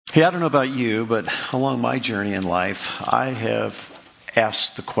Hey, I don't know about you, but along my journey in life, I have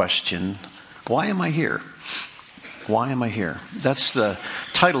asked the question, why am I here? Why am I here? That's the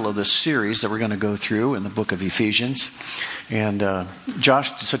title of this series that we're going to go through in the book of Ephesians. And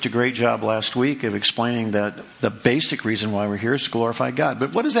Josh did such a great job last week of explaining that the basic reason why we're here is to glorify God.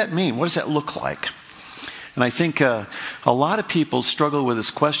 But what does that mean? What does that look like? And I think a lot of people struggle with this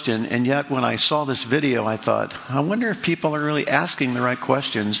question, and yet when I saw this video, I thought, I wonder if people are really asking the right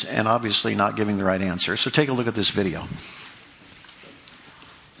questions and obviously not giving the right answer. So take a look at this video.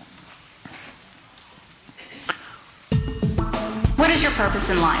 What is your purpose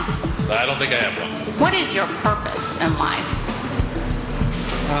in life? I don't think I have one. What is your purpose in life?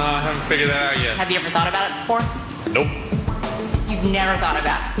 I haven't figured that out yet. Have you ever thought about it before? Nope. You've never thought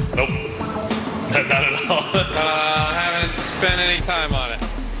about it? Nope. Not at all. Haven't spent any time on it.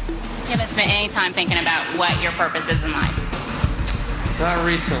 You haven't spent any time thinking about what your purpose is in life? Not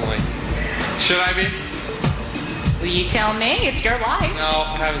recently. Should I be? Well, you tell me. It's your life.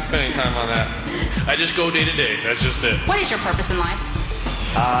 No, haven't spent any time on that. I just go day to day. That's just it. What is your purpose in life?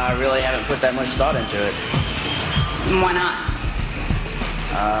 I really haven't put that much thought into it. Why not?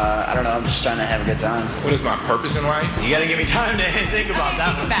 I don't know. I'm just trying to have a good time. What is my purpose in life? You gotta give me time to think about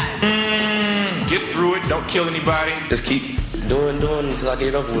that one. Get through it. Don't kill anybody. Just keep doing until I get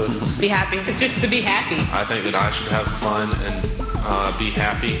it over with. Just be happy. It's just to be happy. I think that I should have fun and be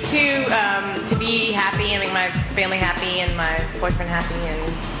happy. To be happy and make my family happy and my boyfriend happy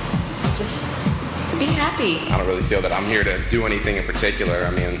and just be happy. I don't really feel that I'm here to do anything in particular.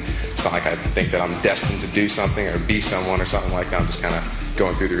 I mean, it's not like I think that I'm destined to do something or be someone or something like that. I'm just kind of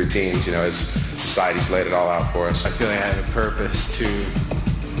going through the routines, as society's laid it all out for us. I feel like I have a purpose to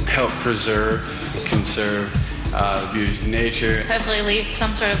help preserve and conserve the beauties of nature. Hopefully leave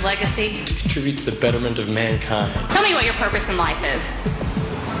some sort of legacy. To contribute to the betterment of mankind. Tell me what your purpose in life is.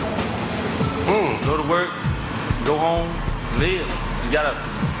 Go to work, go home, live.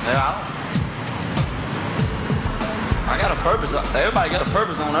 I got a purpose. Everybody got a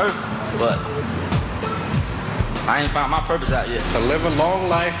purpose on earth, but I ain't found my purpose out yet. To live a long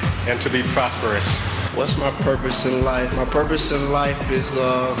life and to be prosperous. What's my purpose in life? My purpose in life is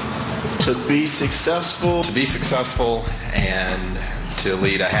to be successful. To be successful and to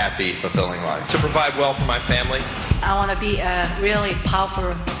lead a happy, fulfilling life. To provide well for my family. I want to be a really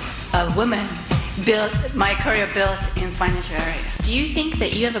powerful woman. Build my career built in financial area. Do you think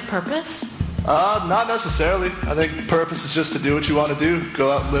that you have a purpose? Not necessarily. I think purpose is just to do what you want to do.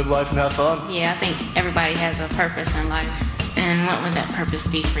 Go out and live life and have fun. Yeah, I think everybody has a purpose in life. And what would that purpose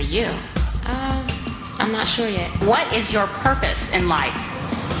be for you? I'm not sure yet. What is your purpose in life?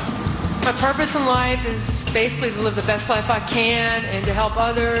 My purpose in life is basically to live the best life I can and to help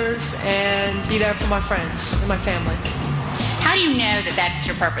others and be there for my friends and my family. How do you know that that's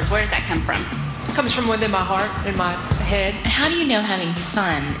your purpose? Where does that come from? It comes from within my heart and my head. How do you know having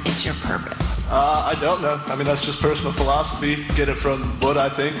fun is your purpose? I don't know. I mean, that's just personal philosophy. Get it from what I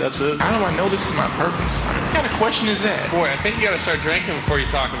think. That's it. How do I know this is my purpose? What kind of question is that? Boy, I think you got to start drinking before you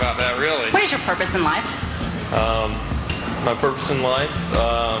talk about that, really. What is your purpose in life? My purpose in life,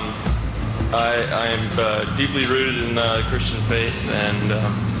 I am deeply rooted in the Christian faith, and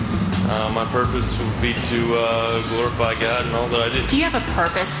my purpose would be to glorify God in all that I do. Do you have a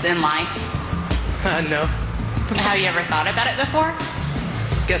purpose in life? No. Have you ever thought about it before?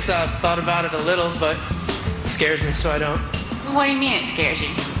 Guess I've thought about it a little, but it scares me, so I don't. What do you mean it scares you?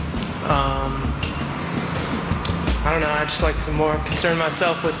 I don't know. I just like to more concern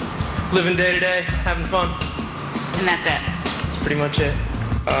myself with living day to day, having fun. And that's it? That's pretty much it.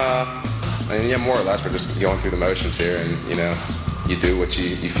 More or less, we're just going through the motions here, and you do what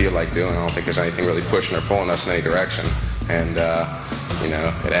you feel like doing. I don't think there's anything really pushing or pulling us in any direction, and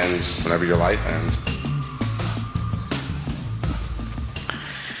it ends whenever your life ends.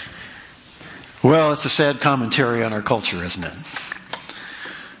 Well, it's a sad commentary on our culture, isn't it?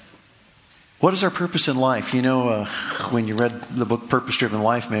 What is our purpose in life? When you read the book Purpose Driven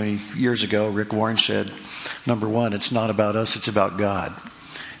Life many years ago, Rick Warren said, number one, it's not about us, it's about God.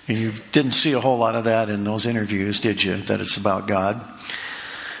 And you didn't see a whole lot of that in those interviews, did you, that it's about God?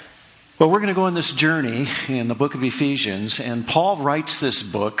 Well, we're going to go on this journey in the book of Ephesians, and Paul writes this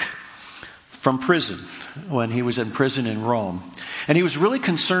book from prison, when he was in prison in Rome. And he was really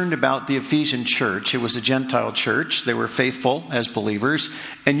concerned about the Ephesian church. It was a Gentile church. They were faithful as believers.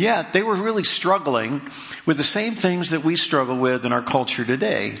 And yet, they were really struggling with the same things that we struggle with in our culture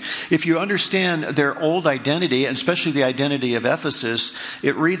today. If you understand their old identity, and especially the identity of Ephesus,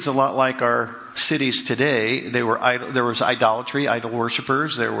 it reads a lot like our cities today. There was idolatry, idol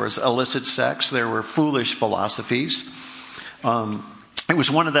worshipers. There was illicit sex. There were foolish philosophies. It was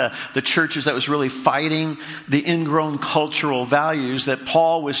one of the churches that was really fighting the ingrown cultural values that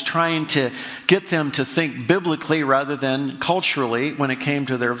Paul was trying to get them to think biblically rather than culturally when it came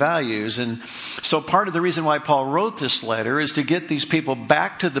to their values. And so part of the reason why Paul wrote this letter is to get these people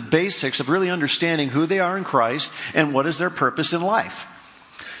back to the basics of really understanding who they are in Christ and what is their purpose in life.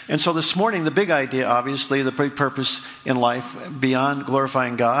 And so this morning, the big idea, obviously, the big purpose in life beyond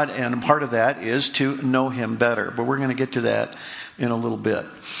glorifying God, and part of that is to know Him better. But we're going to get to that in a little bit.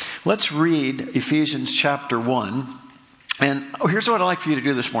 Let's read Ephesians chapter 1. And here's what I'd like for you to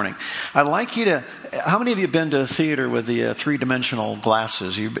do this morning. I'd like you to, how many of you have been to a theater with the three-dimensional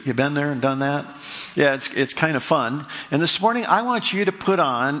glasses? You been there and done that? Yeah, it's kind of fun. And this morning, I want you to put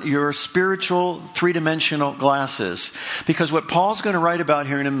on your spiritual three-dimensional glasses. Because what Paul's going to write about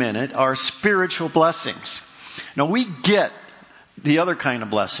here in a minute are spiritual blessings. Now, we get the other kind of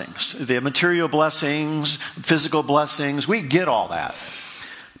blessings, the material blessings, physical blessings, we get all that.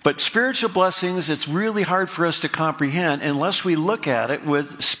 But spiritual blessings, it's really hard for us to comprehend unless we look at it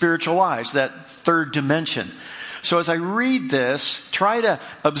with spiritual eyes, that third dimension. So as I read this, try to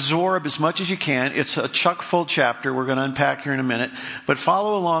absorb as much as you can. It's a chock-full chapter we're going to unpack here in a minute. But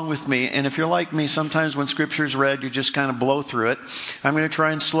follow along with me. And if you're like me, sometimes when Scripture is read, you just kind of blow through it. I'm going to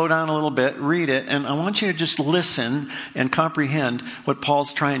try and slow down a little bit, read it. And I want you to just listen and comprehend what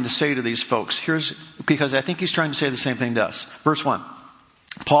Paul's trying to say to these folks. Because I think he's trying to say the same thing to us. Verse 1.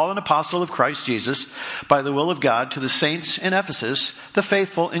 Paul, an apostle of Christ Jesus, by the will of God, to the saints in Ephesus, the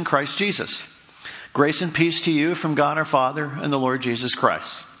faithful in Christ Jesus. Grace and peace to you from God our Father and the Lord Jesus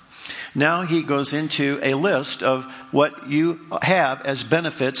Christ. Now he goes into a list of what you have as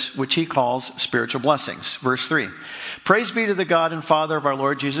benefits, which he calls spiritual blessings. Verse 3. Praise be to the God and Father of our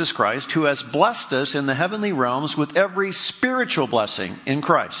Lord Jesus Christ, who has blessed us in the heavenly realms with every spiritual blessing in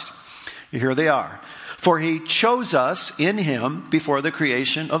Christ. Here they are. For he chose us in him before the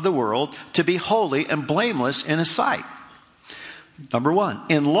creation of the world to be holy and blameless in his sight. Number 1,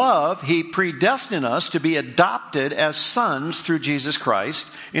 in love, he predestined us to be adopted as sons through Jesus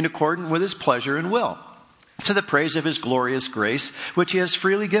Christ in accordance with his pleasure and will, to the praise of his glorious grace, which he has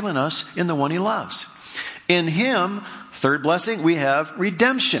freely given us in the one he loves. In him, third blessing, we have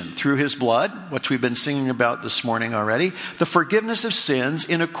redemption through his blood, which we've been singing about this morning already, the forgiveness of sins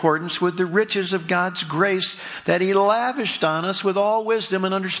in accordance with the riches of God's grace that he lavished on us with all wisdom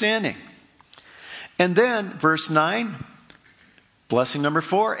and understanding. And then, verse 9, blessing number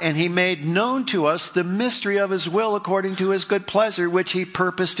 4, and he made known to us the mystery of his will according to his good pleasure, which he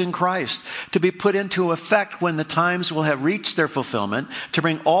purposed in Christ, to be put into effect when the times will have reached their fulfillment, to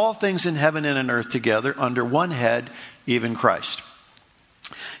bring all things in heaven and on earth together under one head, even Christ.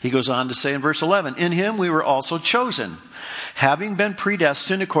 He goes on to say in verse 11, in him we were also chosen, having been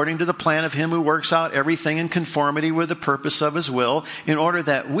predestined according to the plan of him who works out everything in conformity with the purpose of his will, in order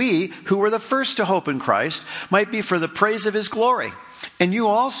that we, who were the first to hope in Christ, might be for the praise of his glory. And you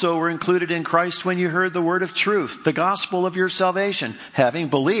also were included in Christ when you heard the word of truth, the gospel of your salvation. Having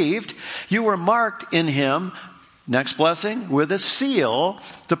believed, you were marked in him, next blessing, with a seal,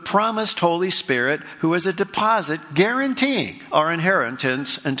 the promised Holy Spirit, who is a deposit guaranteeing our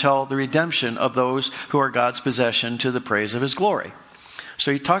inheritance until the redemption of those who are God's possession to the praise of his glory.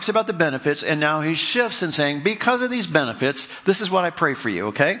 So he talks about the benefits, and now he shifts in saying, because of these benefits, this is what I pray for you,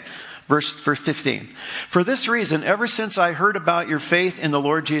 okay? Verse 15. For this reason, ever since I heard about your faith in the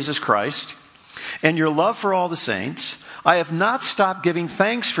Lord Jesus Christ and your love for all the saints, I have not stopped giving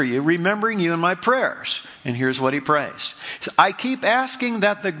thanks for you, remembering you in my prayers. And here's what he prays. I keep asking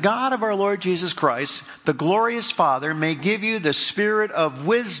that the God of our Lord Jesus Christ, the glorious Father, may give you the spirit of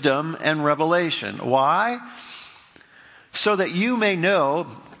wisdom and revelation. Why? So that you may know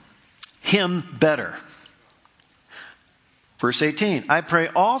him better. Verse 18, I pray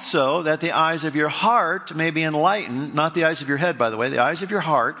also that the eyes of your heart may be enlightened, not the eyes of your head, by the way, the eyes of your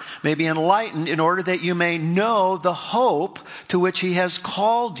heart may be enlightened in order that you may know the hope to which he has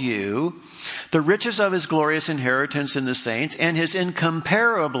called you, the riches of his glorious inheritance in the saints, and his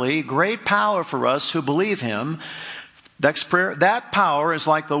incomparably great power for us who believe him. Next prayer, that power is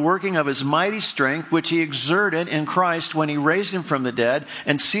like the working of his mighty strength, which he exerted in Christ when he raised him from the dead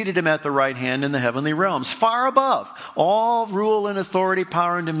and seated him at the right hand in the heavenly realms, far above all rule and authority,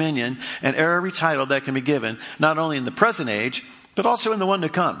 power and dominion, and every title that can be given, not only in the present age, but also in the one to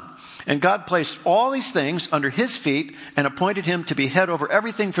come. And God placed all these things under his feet and appointed him to be head over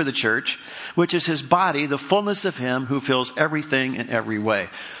everything for the church, which is his body, the fullness of him who fills everything in every way.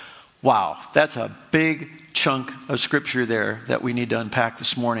 Wow, that's a big chunk of scripture there that we need to unpack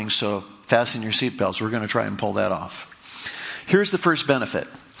this morning, so fasten your seatbelts. We're going to try and pull that off. Here's the first benefit.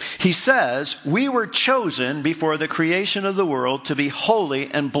 He says, we were chosen before the creation of the world to be holy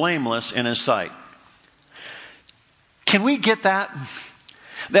and blameless in His sight. Can we get that?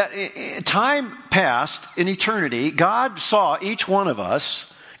 That time past in eternity, God saw each one of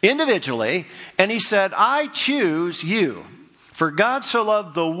us individually, and He said, I choose you. For God so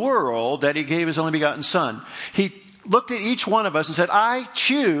loved the world that He gave His only begotten Son. He looked at each one of us and said, I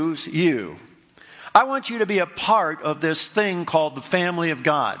choose you. I want you to be a part of this thing called the family of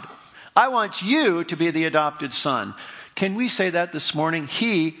God. I want you to be the adopted son. Can we say that this morning?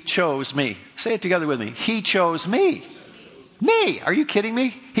 He chose me. Say it together with me. He chose me. Me. Are you kidding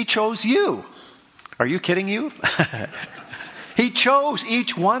me? He chose you. Are you kidding you? He chose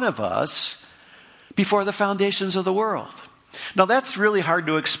each one of us before the foundations of the world. Now that's really hard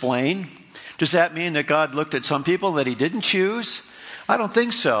to explain. Does that mean that God looked at some people that He didn't choose? I don't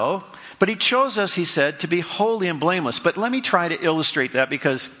think so. But He chose us, He said, to be holy and blameless. But let me try to illustrate that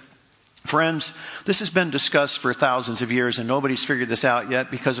because, friends, this has been discussed for thousands of years and nobody's figured this out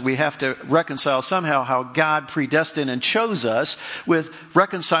yet because we have to reconcile somehow how God predestined and chose us with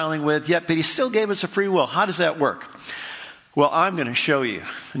reconciling with, yet, but He still gave us a free will. How does that work? Well, I'm going to show you.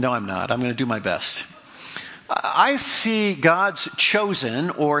 No, I'm not. I'm going to do my best. I see God's chosen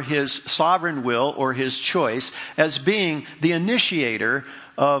or His sovereign will or His choice as being the initiator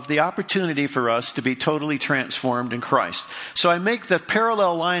of the opportunity for us to be totally transformed in Christ. So I make the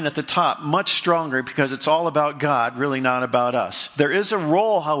parallel line at the top much stronger because it's all about God, really not about us. There is a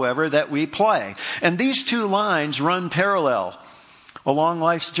role, however, that we play. And these two lines run parallel along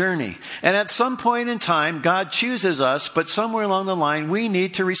life's journey. And at some point in time, God chooses us, but somewhere along the line, we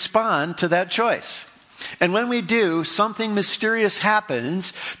need to respond to that choice. And when we do, something mysterious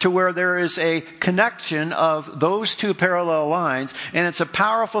happens to where there is a connection of those two parallel lines, and it's a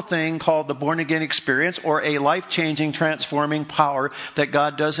powerful thing called the born-again experience, or a life-changing, transforming power that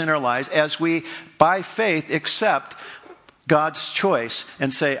God does in our lives as we, by faith, accept God's choice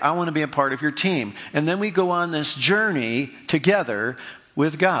and say, I want to be a part of your team. And then we go on this journey together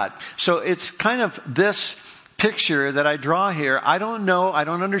with God. So it's kind of this picture that I draw here. I don't know, I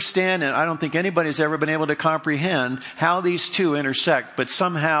don't understand, and I don't think anybody's ever been able to comprehend how these two intersect, but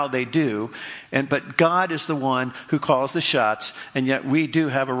somehow they do. But God is the one who calls the shots, and yet we do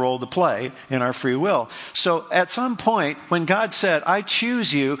have a role to play in our free will. So at some point, when God said, I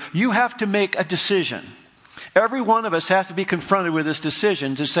choose you, you have to make a decision. Every one of us has to be confronted with this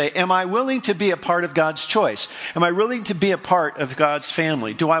decision to say, am I willing to be a part of God's choice? Am I willing to be a part of God's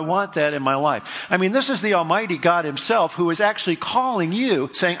family? Do I want that in my life? I mean, this is the Almighty God Himself who is actually calling you,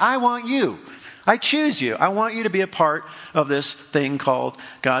 saying, I want you. I choose you. I want you to be a part of this thing called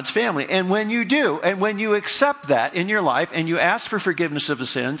God's family. And when you do, and when you accept that in your life, and you ask for forgiveness of the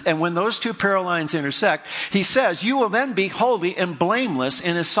sins, and when those two parallel lines intersect, He says, you will then be holy and blameless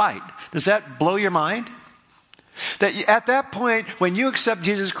in His sight. Does that blow your mind? That at that point, when you accept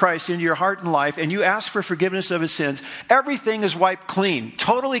Jesus Christ into your heart and life and you ask for forgiveness of His sins, everything is wiped clean,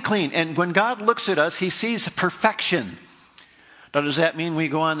 totally clean. And when God looks at us, He sees perfection. Now, does that mean we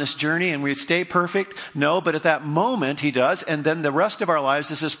go on this journey and we stay perfect? No, but at that moment He does. And then the rest of our lives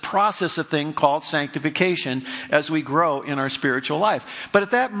is this process of thing called sanctification as we grow in our spiritual life. But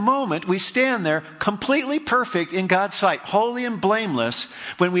at that moment, we stand there completely perfect in God's sight, holy and blameless,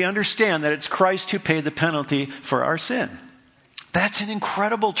 when we understand that it's Christ who paid the penalty for our sin. That's an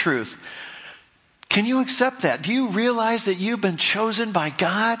incredible truth. Can you accept that? Do you realize that you've been chosen by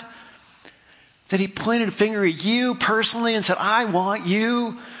God? That He pointed a finger at you personally and said, I want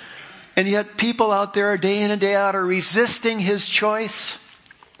you. And yet people out there day in and day out are resisting His choice.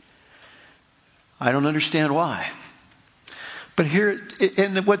 I don't understand why. But here,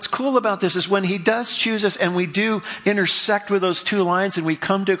 and what's cool about this is when He does choose us and we do intersect with those two lines and we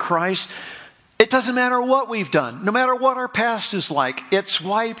come to Christ, it doesn't matter what we've done. No matter what our past is like, it's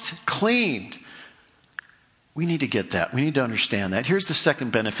wiped clean. We need to get that. We need to understand that. Here's the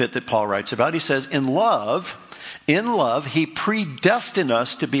second benefit that Paul writes about. He says, in love, He predestined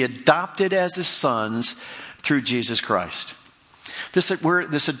us to be adopted as His sons through Jesus Christ.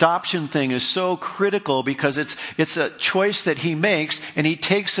 This adoption thing is so critical because it's a choice that He makes, and He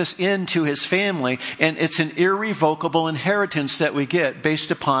takes us into His family, and it's an irrevocable inheritance that we get based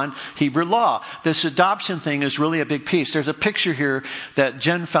upon Hebrew law. This adoption thing is really a big piece. There's a picture here that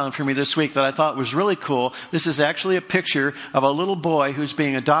Jen found for me this week that I thought was really cool. This is actually a picture of a little boy who's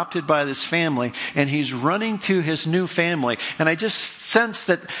being adopted by this family, and he's running to his new family. And I just sense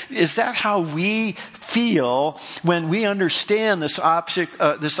that, is that how we feel when we understand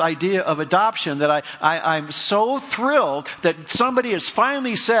understand this idea of adoption, that I'm so thrilled that somebody has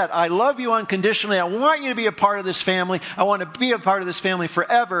finally said, I love you unconditionally. I want you to be a part of this family. I want to be a part of this family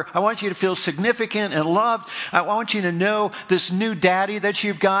forever. I want you to feel significant and loved. I want you to know this new daddy that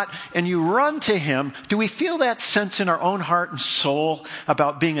you've got, and you run to him. Do we feel that sense in our own heart and soul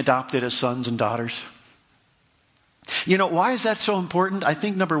about being adopted as sons and daughters? You know, why is that so important? I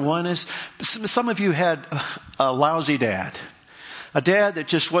think number one is some of you had a lousy dad. A dad that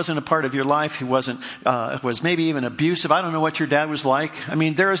just wasn't a part of your life. He was maybe even abusive. I don't know what your dad was like. I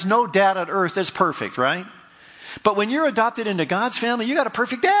mean, there is no dad on earth that's perfect, right? But when you're adopted into God's family, you got a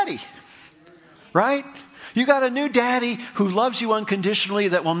perfect daddy, right? You got a new daddy who loves you unconditionally,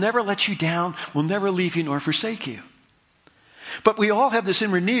 that will never let you down, will never leave you nor forsake you. But we all have this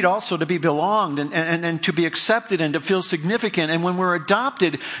inward need also to be belonged and to be accepted and to feel significant. And when we're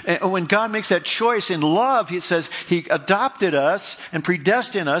adopted, when God makes that choice in love, he says he adopted us and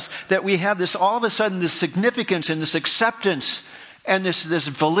predestined us, that we have this, all of a sudden, this significance and this acceptance and this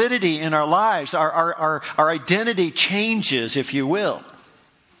validity in our lives. Our identity changes, if you will.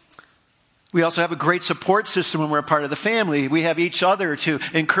 We also have a great support system when we're a part of the family. We have each other to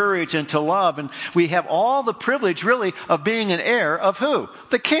encourage and to love. And we have all the privilege, really, of being an heir of who?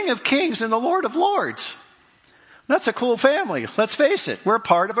 The King of Kings and the Lord of Lords. That's a cool family. Let's face it. We're a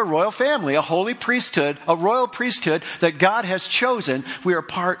part of a royal family, a holy priesthood, a royal priesthood that God has chosen. We are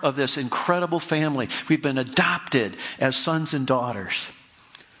part of this incredible family. We've been adopted as sons and daughters.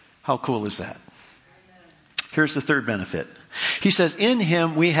 How cool is that? Here's the third benefit. He says, in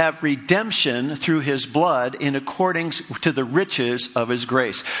him we have redemption through his blood in accordance to the riches of his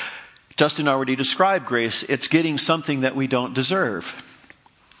grace. Justin already described grace. It's getting something that we don't deserve.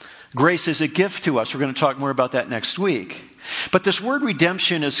 Grace is a gift to us. We're going to talk more about that next week. But this word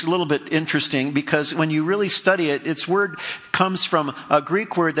redemption is a little bit interesting, because when you really study it, its word comes from a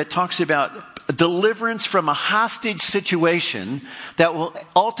Greek word that talks about deliverance from a hostage situation that will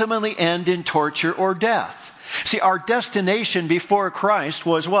ultimately end in torture or death. See, our destination before Christ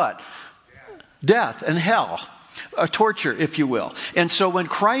was what? Death and hell. A torture, if you will. And so when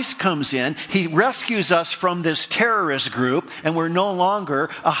Christ comes in, he rescues us from this terrorist group, and we're no longer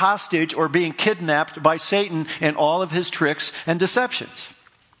a hostage or being kidnapped by Satan and all of his tricks and deceptions.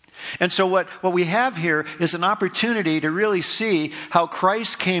 And so what we have here is an opportunity to really see how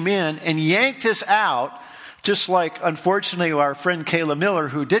Christ came in and yanked us out, just like, unfortunately, our friend Kayla Miller,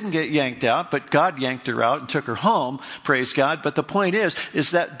 who didn't get yanked out, but God yanked her out and took her home, praise God. But the point is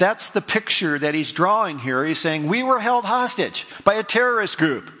that that's the picture that he's drawing here. He's saying we were held hostage by a terrorist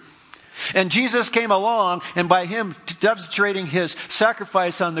group. And Jesus came along, and by him demonstrating his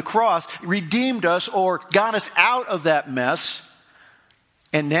sacrifice on the cross, redeemed us or got us out of that mess.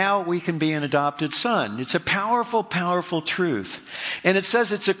 And now we can be an adopted son. It's a powerful, powerful truth. And it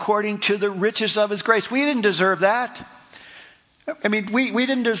says it's according to the riches of his grace. We didn't deserve that. I mean, we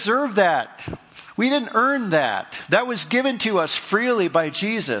didn't deserve that. We didn't earn that. That was given to us freely by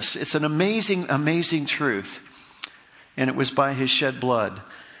Jesus. It's an amazing, amazing truth. And it was by his shed blood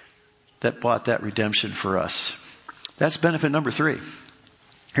that bought that redemption for us. That's benefit number 3.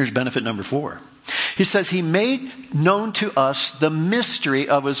 Here's benefit number 4. He says he made known to us the mystery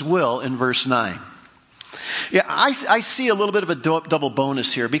of his will in verse 9. Yeah, I see a little bit of a double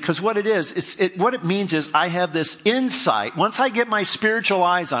bonus here, because what it means is I have this insight. Once I get my spiritual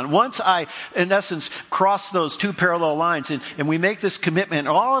eyes on, once I, in essence, cross those two parallel lines and we make this commitment,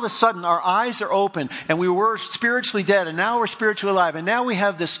 all of a sudden our eyes are open, and we were spiritually dead and now we're spiritually alive, and now we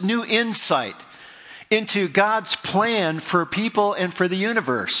have this new insight into God's plan for people and for the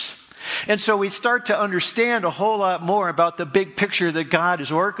universe. And so we start to understand a whole lot more about the big picture that God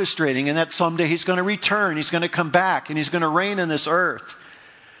is orchestrating, and that someday he's going to return, he's going to come back, and he's going to reign in this earth.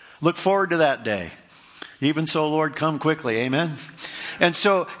 Look forward to that day. Even so, Lord, come quickly. Amen. And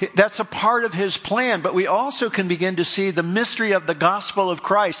so that's a part of his plan, but we also can begin to see the mystery of the gospel of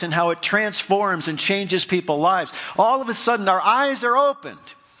Christ and how it transforms and changes people's lives. All of a sudden, our eyes are opened.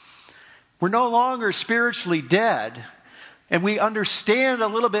 We're no longer spiritually dead. And we understand a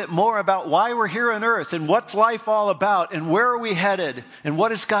little bit more about why we're here on earth and what's life all about and where are we headed and what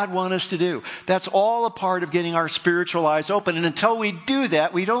does God want us to do. That's all a part of getting our spiritual eyes open. And until we do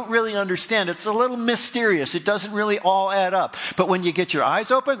that, we don't really understand. It's a little mysterious. It doesn't really all add up. But when you get your eyes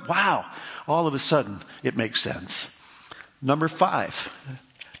open, wow, all of a sudden it makes sense. Number 5,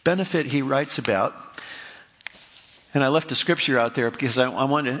 benefit he writes about. And I left a scripture out there because I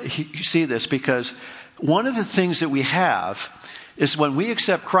want to see this, because one of the things that we have is when we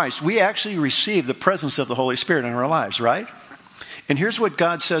accept Christ, we actually receive the presence of the Holy Spirit in our lives, right? And here's what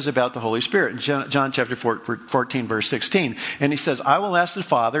God says about the Holy Spirit in John chapter 14, verse 16. And he says, I will ask the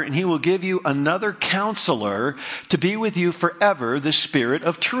Father, and he will give you another counselor to be with you forever, the Spirit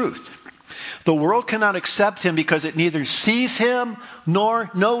of truth. The world cannot accept him because it neither sees him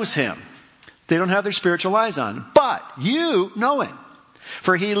nor knows him. They don't have their spiritual eyes on him. But you know him,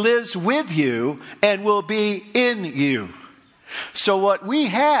 for he lives with you and will be in you. So what we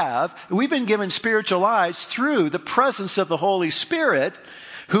have, we've been given spiritual eyes through the presence of the Holy Spirit,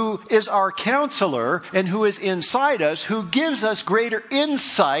 who is our counselor and who is inside us, who gives us greater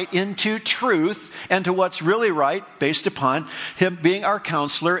insight into truth and to what's really right based upon him being our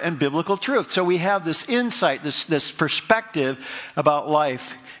counselor and biblical truth. So we have this insight, this perspective about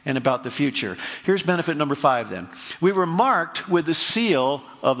life and about the future. Here's benefit number 5 then. We were marked with the seal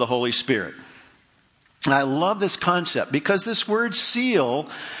of the Holy Spirit. And I love this concept because this word seal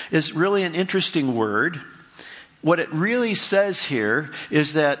is really an interesting word. What it really says here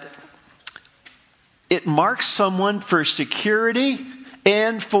is that it marks someone for security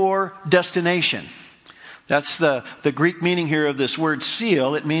and for destination. That's the Greek meaning here of this word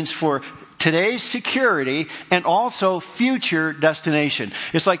seal. It means for today's security and also future destination.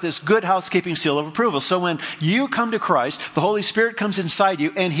 It's like this good housekeeping seal of approval. So when you come to Christ, the Holy Spirit comes inside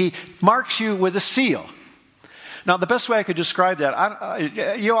you and he marks you with a seal. Now, the best way I could describe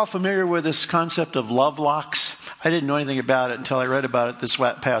that, you all familiar with this concept of love locks? I didn't know anything about it until I read about it this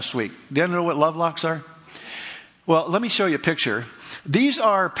past week. Do you know what love locks are? Well, let me show you a picture. These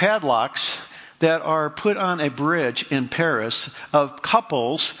are padlocks that are put on a bridge in Paris of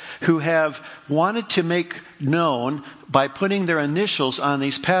couples who have wanted to make known by putting their initials on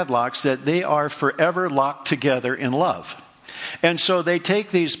these padlocks that they are forever locked together in love. And so they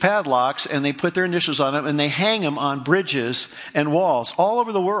take these padlocks and they put their initials on them and they hang them on bridges and walls all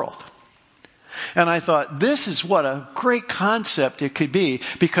over the world. And I thought, this is what a great concept it could be,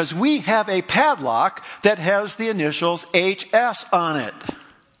 because we have a padlock that has the initials HS on it,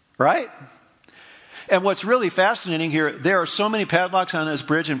 right? And what's really fascinating here, there are so many padlocks on this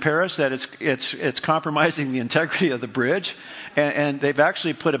bridge in Paris that it's compromising the integrity of the bridge. And they've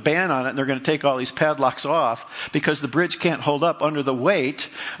actually put a ban on it, and they're going to take all these padlocks off because the bridge can't hold up under the weight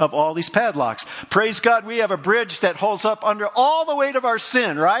of all these padlocks. Praise God, we have a bridge that holds up under all the weight of our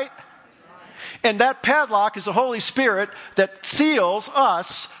sin, right? And that padlock is the Holy Spirit that seals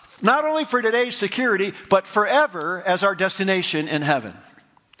us, not only for today's security, but forever as our destination in heaven.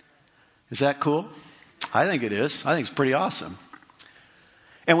 Is that cool? I think it is. I think it's pretty awesome.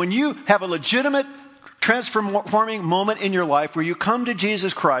 And when you have a legitimate transforming moment in your life where you come to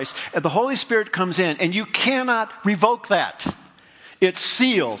Jesus Christ and the Holy Spirit comes in and you cannot revoke that. It's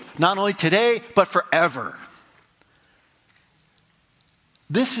sealed, not only today, but forever.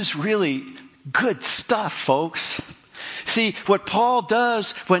 This is really good stuff, folks. See, what Paul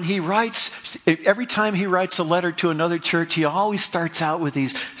does when he writes, every time he writes a letter to another church, he always starts out with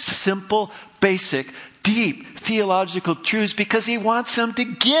these simple, basic, deep theological truths because he wants them to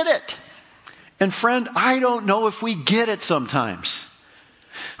get it. And friend, I don't know if we get it sometimes.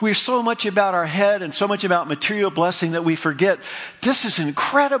 We're so much about our head and so much about material blessing that we forget this is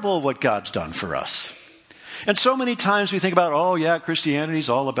incredible what God's done for us. And so many times we think about, oh yeah, Christianity is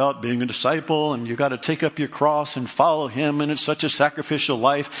all about being a disciple and you've got to take up your cross and follow him and it's such a sacrificial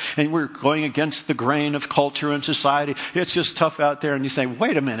life and we're going against the grain of culture and society. It's just tough out there. And you say,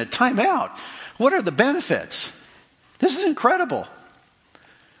 wait a minute, time out. What are the benefits? This is incredible.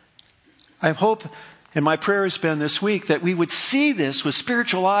 I hope, and my prayer has been this week, that we would see this with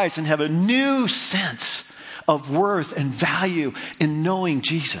spiritual eyes and have a new sense of worth and value in knowing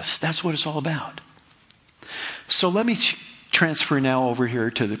Jesus. That's what it's all about. So let me transfer now over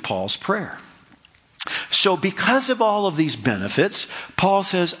here to Paul's prayer. So because of all of these benefits, Paul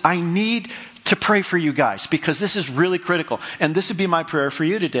says, I need to pray for you guys because this is really critical. And this would be my prayer for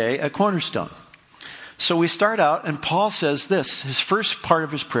you today at Cornerstone. So we start out, and Paul says this. His first part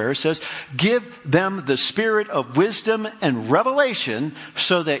of his prayer says, give them the spirit of wisdom and revelation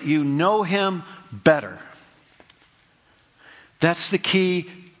so that you know him better. That's the key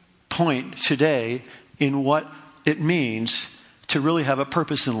point today in what it means to really have a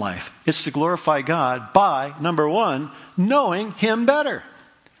purpose in life. It's to glorify God by, number one, knowing him better.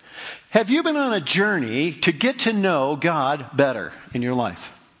 Have you been on a journey to get to know God better in your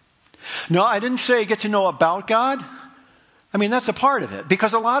life? No, I didn't say get to know about God. I mean, that's a part of it.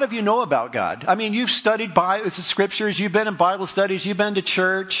 Because a lot of you know about God. I mean, you've studied the scriptures. You've been in Bible studies. You've been to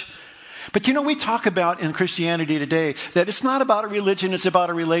church. But you know, we talk about in Christianity today that it's not about a religion. It's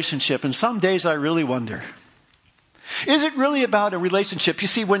about a relationship. And some days I really wonder. Is it really about a relationship? You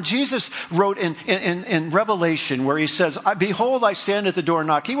see, when Jesus wrote in Revelation where he says, behold, I stand at the door and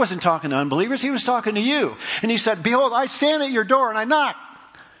knock, he wasn't talking to unbelievers, he was talking to you. And he said, behold, I stand at your door and I knock.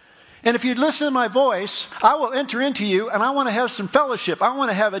 And if you'd listen to my voice, I will enter into you and I want to have some fellowship. I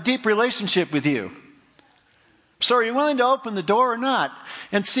want to have a deep relationship with you. So are you willing to open the door or not?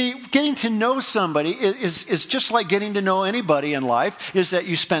 And see, getting to know somebody is just like getting to know anybody in life, is that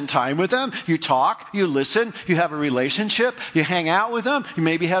you spend time with them, you talk, you listen, you have a relationship, you hang out with them, you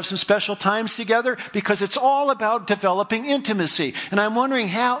maybe have some special times together, because it's all about developing intimacy. And I'm wondering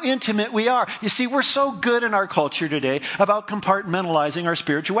how intimate we are. You see, we're so good in our culture today about compartmentalizing our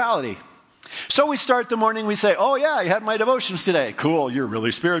spirituality. So we start the morning, we say, oh yeah, I had my devotions today. Cool, you're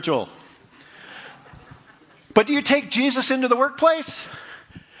really spiritual. But do you take Jesus into the workplace?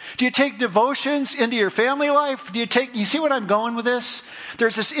 Do you take devotions into your family life? You see what I'm going with this?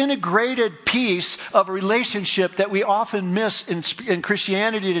 There's this integrated piece of a relationship that we often miss in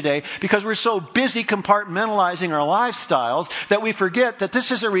Christianity today because we're so busy compartmentalizing our lifestyles that we forget that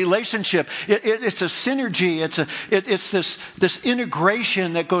this is a relationship. It's a synergy. It's this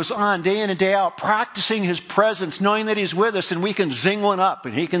integration that goes on day in and day out, practicing His presence, knowing that He's with us, and we can zing one up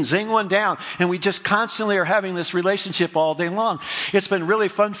and He can zing one down, and we just constantly are having this relationship all day long. It's been really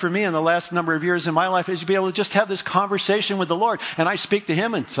fun for me in the last number of years in my life is to be able to just have this conversation with the Lord, and I speak to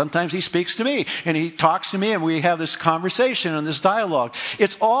Him, and sometimes He speaks to me, and He talks to me, and we have this conversation and this dialogue.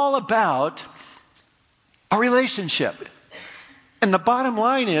 It's all about a relationship. And the bottom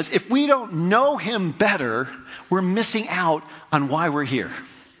line is, if we don't know Him better, we're missing out on why we're here.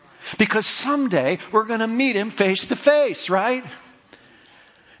 Because someday we're going to meet Him face to face, right?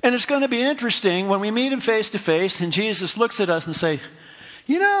 And it's going to be interesting when we meet Him face to face and Jesus looks at us and say,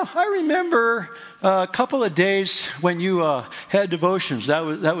 you know, I remember a couple of days when you had devotions. That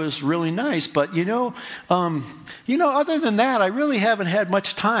was really nice. But other than that, I really haven't had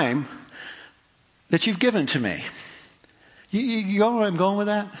much time that you've given to me. You know where I'm going with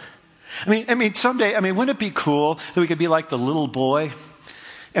that? I mean, someday, wouldn't it be cool that we could be like the little boy?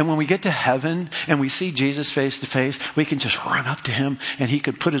 And when we get to heaven and we see Jesus face to face, we can just run up to Him and He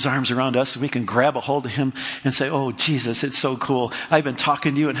could put His arms around us and we can grab a hold of Him and say, oh, Jesus, it's so cool. I've been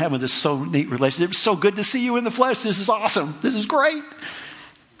talking to you and having this so neat relationship. It's so good to see you in the flesh. This is awesome. This is great.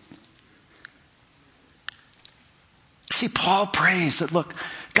 See, Paul prays that, look,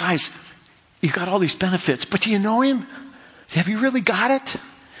 guys, you got all these benefits, but do you know Him? Have you really got it?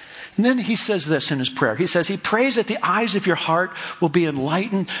 And then he says this in his prayer. He says, he prays that the eyes of your heart will be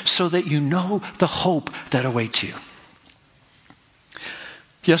enlightened so that you know the hope that awaits you.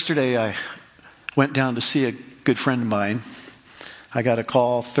 Yesterday, I went down to see a good friend of mine. I got a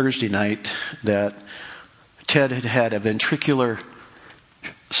call Thursday night that Ted had had a ventricular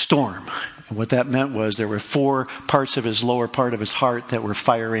storm. And what that meant was there were 4 parts of his lower part of his heart that were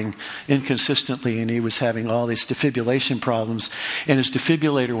firing inconsistently, and he was having all these defibrillation problems, and his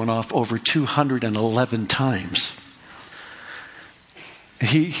defibrillator went off over 211 times.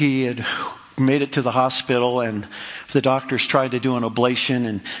 He had made it to the hospital, and the doctors tried to do an ablation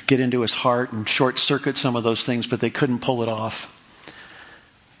and get into his heart and short circuit some of those things, but they couldn't pull it off.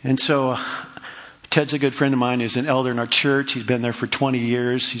 And so Ted's a good friend of mine. He's an elder in our church. He's been there for 20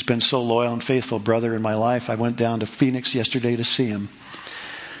 years. He's been so loyal and faithful brother in my life. I went down to Phoenix yesterday to see him.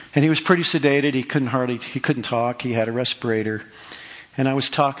 And he was pretty sedated. He couldn't talk. He had a respirator. And I was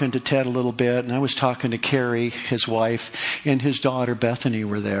talking to Ted a little bit, and I was talking to Carrie, his wife, and his daughter Bethany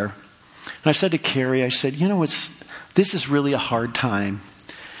were there. And I said to Carrie, I said, this is really a hard time.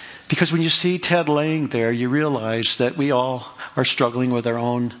 Because when you see Ted laying there, you realize that we all are struggling with our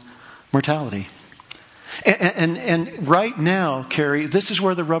own mortality. And right now, Carrie, this is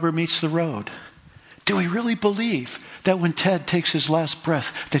where the rubber meets the road. Do we really believe that when Ted takes his last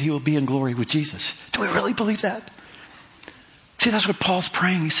breath that he will be in glory with Jesus? Do we really believe that? See, that's what Paul's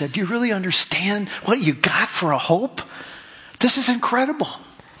praying. He said, do you really understand what you got for a hope? This is incredible.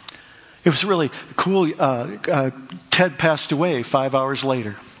 It was really cool. Ted passed away 5 hours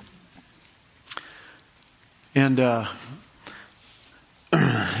later. And it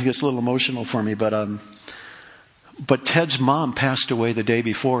gets a little emotional for me, but Ted's mom passed away the day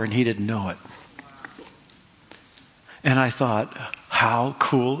before and he didn't know it. And I thought, how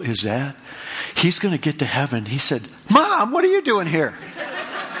cool is that? He's going to get to heaven. He said, Mom, what are you doing here?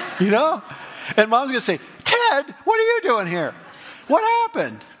 And Mom's going to say, Ted, what are you doing here? What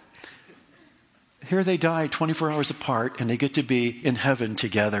happened? Here they die 24 hours apart and they get to be in heaven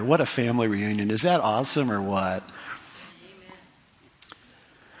together. What a family reunion. Is that awesome or what?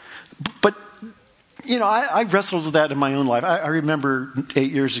 But I wrestled with that in my own life. I remember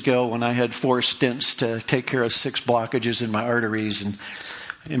 8 years ago when I had 4 stents to take care of 6 blockages in my arteries.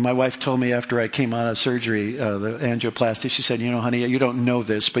 And my wife told me after I came out of surgery, the angioplasty, she said, honey, you don't know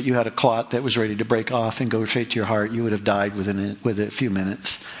this, but you had a clot that was ready to break off and go straight to your heart. You would have died within a few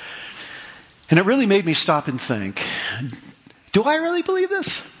minutes. And it really made me stop and think, do I really believe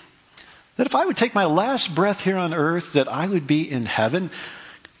this? That if I would take my last breath here on earth, that I would be in heaven?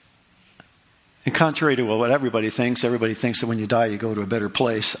 And contrary to what everybody thinks that when you die you go to a better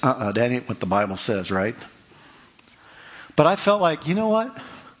place. That ain't what the Bible says, right? But I felt like, you know what?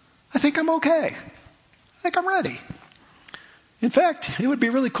 I think I'm okay. I think I'm ready. In fact, it would be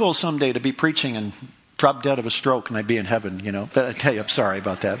really cool someday to be preaching and drop dead of a stroke and I'd be in heaven, But I tell you, I'm sorry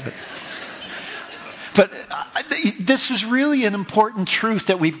about that. But this is really an important truth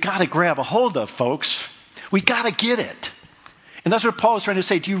that we've got to grab a hold of, folks. We've got to get it. And that's what Paul is trying to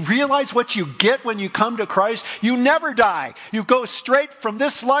say. Do you realize what you get when you come to Christ? You never die. You go straight from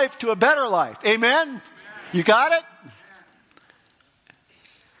this life to a better life. Amen? You got it?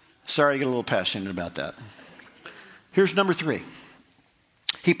 Sorry, I get a little passionate about that. Here's number 3.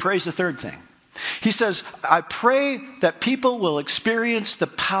 He prays the third thing. He says, I pray that people will experience the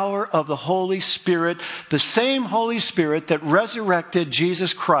power of the Holy Spirit, the same Holy Spirit that resurrected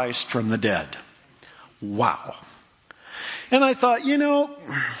Jesus Christ from the dead. Wow. And I thought,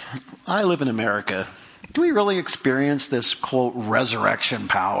 I live in America. Do we really experience this, quote, resurrection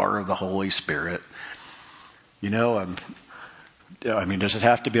power of the Holy Spirit? Does it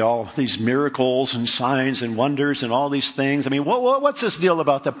have to be all these miracles and signs and wonders and all these things? What's this deal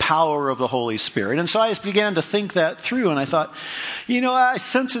about the power of the Holy Spirit? And so I began to think that through, and I thought, I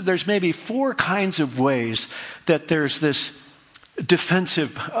sense that there's maybe 4 kinds of ways that there's this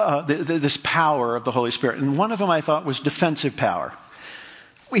defensive, this power of the Holy Spirit. And one of them I thought was defensive power.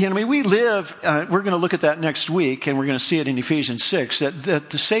 We live, we're going to look at that next week, and we're going to see it in Ephesians 6,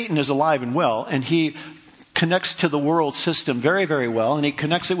 that Satan is alive and well, and he connects to the world system very, very well, and he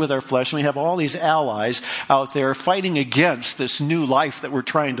connects it with our flesh, and we have all these allies out there fighting against this new life that we're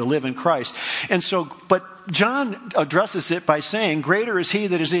trying to live in Christ. And so, but John addresses it by saying, greater is he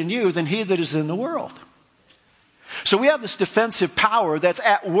that is in you than he that is in the world. So we have this defensive power that's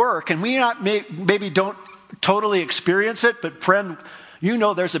at work, and we maybe don't totally experience it, but friend,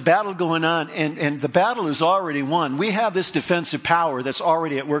 there's a battle going on, and the battle is already won. We have this defensive power that's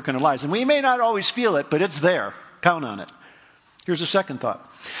already at work in our lives, and we may not always feel it, but it's there. Count on it. Here's a second thought.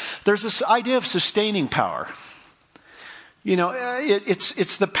 There's this idea of sustaining power.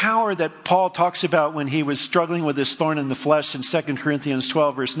 It's the power that Paul talks about when he was struggling with this thorn in the flesh in 2 Corinthians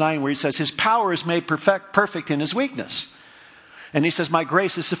 12, verse 9, where he says, his power is made perfect in his weakness. And he says, my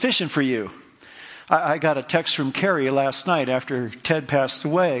grace is sufficient for you. I got a text from Carrie last night after Ted passed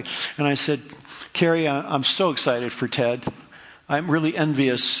away, and I said, Carrie, I'm so excited for Ted. I'm really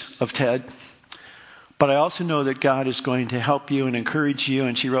envious of Ted. But I also know that God is going to help you and encourage you.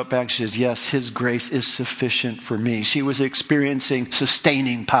 And she wrote back, she says, yes, his grace is sufficient for me. She was experiencing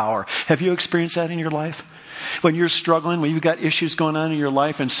sustaining power. Have you experienced that in your life? When you're struggling, when you've got issues going on in your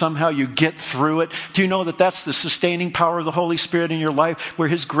life and somehow you get through it, do you know that that's the sustaining power of the Holy Spirit in your life, where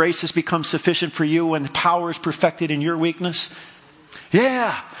his grace has become sufficient for you when power is perfected in your weakness?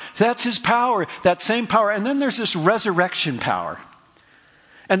 Yeah, that's his power, that same power. And then there's this resurrection power.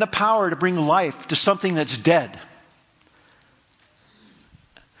 And the power to bring life to something that's dead.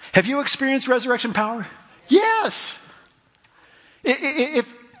 Have you experienced resurrection power? Yes.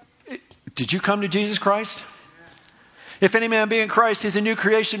 Did you come to Jesus Christ? If any man be in Christ, he's a new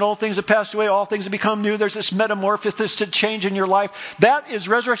creation. Old things have passed away. All things have become new. There's this metamorphosis, this change in your life. That is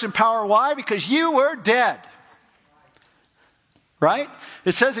resurrection power. Why? Because you were dead. Right?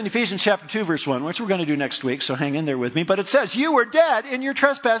 It says in Ephesians chapter 2, verse 1, which we're going to do next week, so hang in there with me. But it says, you were dead in your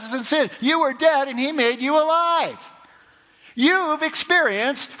trespasses and sin. You were dead and he made you alive. You've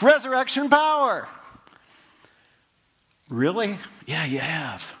experienced resurrection power. Really? Yeah, you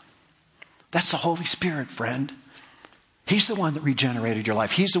have. That's the Holy Spirit, friend. He's the one that regenerated your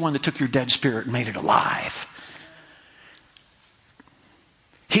life. He's the one that took your dead spirit and made it alive.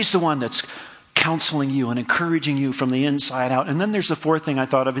 He's the one that's counseling you and encouraging you from the inside out. And then there's the fourth thing I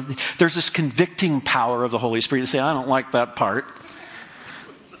thought of. There's this convicting power of the Holy Spirit. You say, I don't like that part.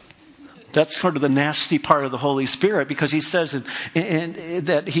 That's sort of the nasty part of the Holy Spirit, because he says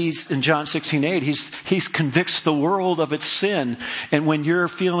that he's in John 16:8, he convicts the world of its sin. And when you're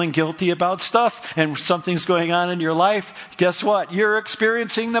feeling guilty about stuff and something's going on in your life, guess what? You're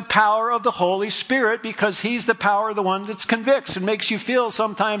experiencing the power of the Holy Spirit, because he's the power, the one that convicts and makes you feel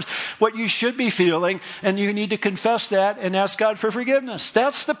sometimes what you should be feeling. And you need to confess that and ask God for forgiveness.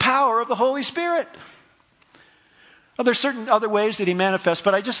 That's the power of the Holy Spirit. Well, there's certain other ways that he manifests,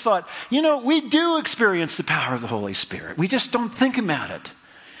 but I just thought, we do experience the power of the Holy Spirit. We just don't think about it.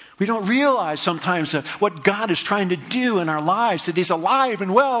 We don't realize sometimes what God is trying to do in our lives, that he's alive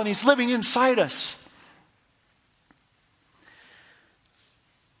and well and he's living inside us.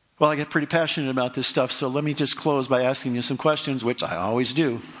 Well, I get pretty passionate about this stuff, so let me just close by asking you some questions, which I always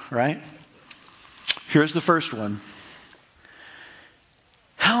do, right? Here's the first one.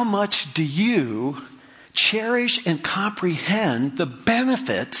 How much do you cherish and comprehend the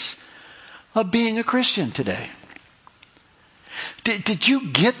benefits of being a Christian today? Did you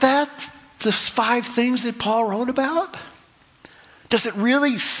get that? Those 5 things that Paul wrote about? Does it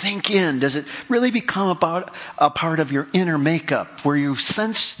really sink in? Does it really become about a part of your inner makeup where you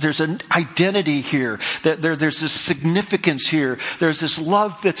sense there's an identity here, that there's this significance here, there's this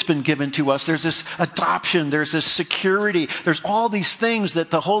love that's been given to us, there's this adoption, there's this security, there's all these things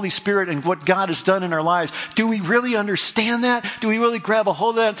that the Holy Spirit and what God has done in our lives. Do we really understand that? Do we really grab a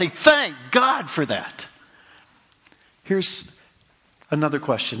hold of that and say, thank God for that? Here's another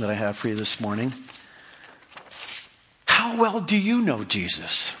question that I have for you this morning. How well do you know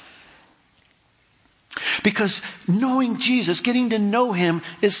Jesus? Because knowing Jesus, getting to know him,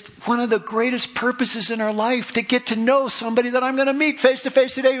 is one of the greatest purposes in our life, to get to know somebody that I'm going to meet face to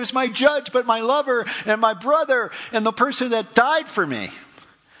face today who's my judge, but my lover and my brother and the person that died for me.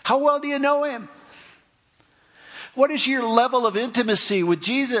 How well do you know him? What is your level of intimacy with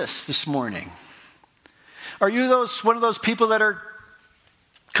Jesus this morning? Are you one of those people that are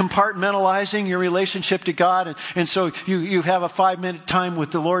compartmentalizing your relationship to God, and so you have a 5-minute time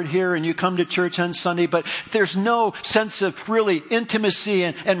with the Lord here and you come to church on Sunday, but there's no sense of really intimacy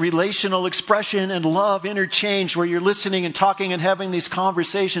and relational expression and love interchange where you're listening and talking and having these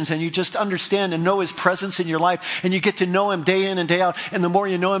conversations and you just understand and know his presence in your life and you get to know him day in and day out, and the more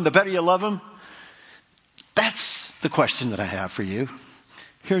you know him, the better you love him? That's the question that I have for you.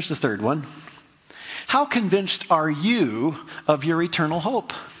 Here's the third one. How convinced are you of your eternal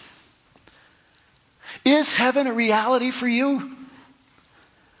hope? Is heaven a reality for you?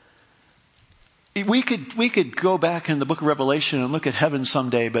 We could go back in the book of Revelation and look at heaven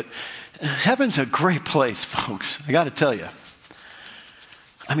someday, but heaven's a great place, folks. I got to tell you.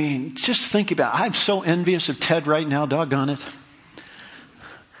 I mean, just think about it. I'm so envious of Ted right now, doggone it.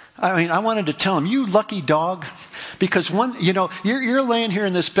 I mean, I wanted to tell him, you lucky dog. Because you're laying here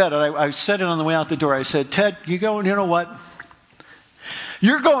in this bed, and I said it on the way out the door. I said, Ted, you know what?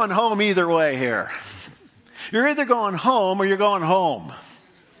 You're going home either way here. You're either going home or you're going home.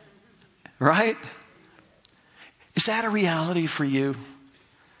 Right? Is that a reality for you?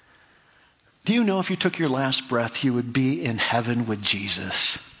 Do you know if you took your last breath, you would be in heaven with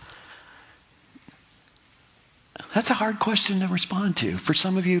Jesus? That's a hard question to respond to. For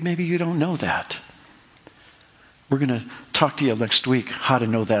some of you, maybe you don't know that. We're going to talk to you next week how to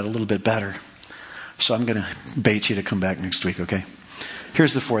know that a little bit better. So I'm going to bait you to come back next week, okay?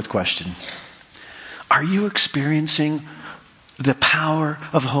 Here's the fourth question. Are you experiencing the power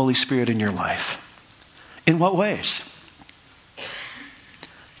of the Holy Spirit in your life? In what ways?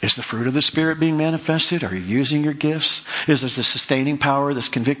 Is the fruit of the Spirit being manifested? Are you using your gifts? Is there this sustaining power, this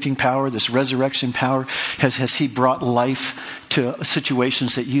convicting power, this resurrection power? Has he brought life to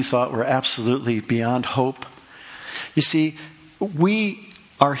situations that you thought were absolutely beyond hope? You see, we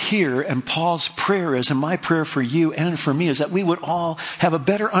are here, and Paul's prayer is, and my prayer for you and for me, is that we would all have a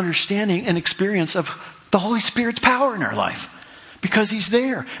better understanding and experience of the Holy Spirit's power in our life. Because he's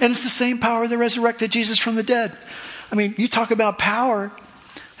there. And it's the same power that resurrected Jesus from the dead. I mean, you talk about power,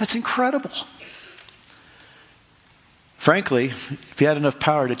 that's incredible. Frankly, if you had enough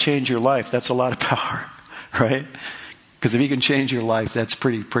power to change your life, that's a lot of power, right? Because if you can change your life, that's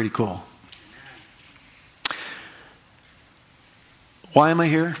pretty cool. Why am I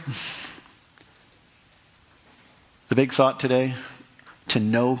here? The big thought today, to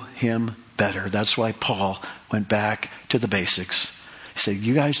know him better. That's why Paul went back to the basics. He said,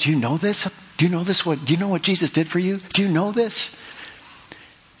 you guys, do you know this? Do you know this? Do you know what Jesus did for you? Do you know this?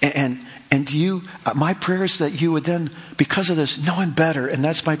 And my prayer is that you would then, because of this, know him better. And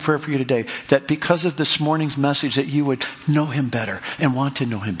that's my prayer for you today. That because of this morning's message, that you would know him better and want to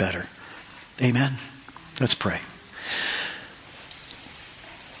know him better. Amen. Let's pray.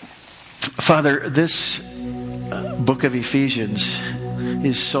 Father, this book of Ephesians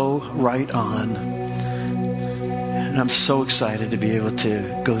is so right on. And I'm so excited to be able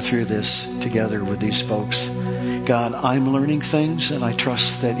to go through this together with these folks. God, I'm learning things, and I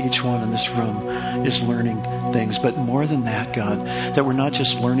trust that each one in this room is learning things. But more than that, God, that we're not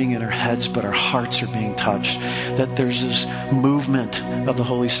just learning in our heads, but our hearts are being touched. That there's this movement of the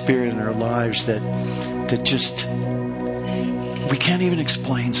Holy Spirit in our lives that just we can't even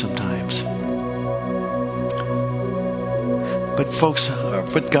explain sometimes. But folks,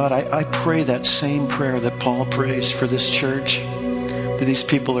 but God, I pray that same prayer that Paul prays for this church, that these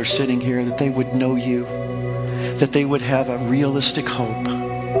people are sitting here, that they would know you, that they would have a realistic hope,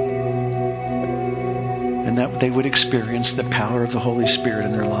 and that they would experience the power of the Holy Spirit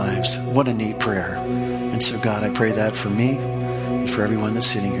in their lives. What a neat prayer. And so God, I pray that for me and for everyone that's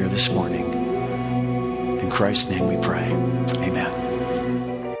sitting here this morning. In Christ's name we pray. Amen.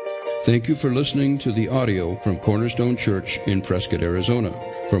 Thank you for listening to the audio from Cornerstone Church in Prescott, Arizona.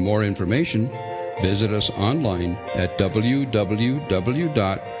 For more information, visit us online at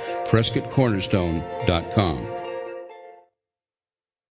www.prescottcornerstone.com.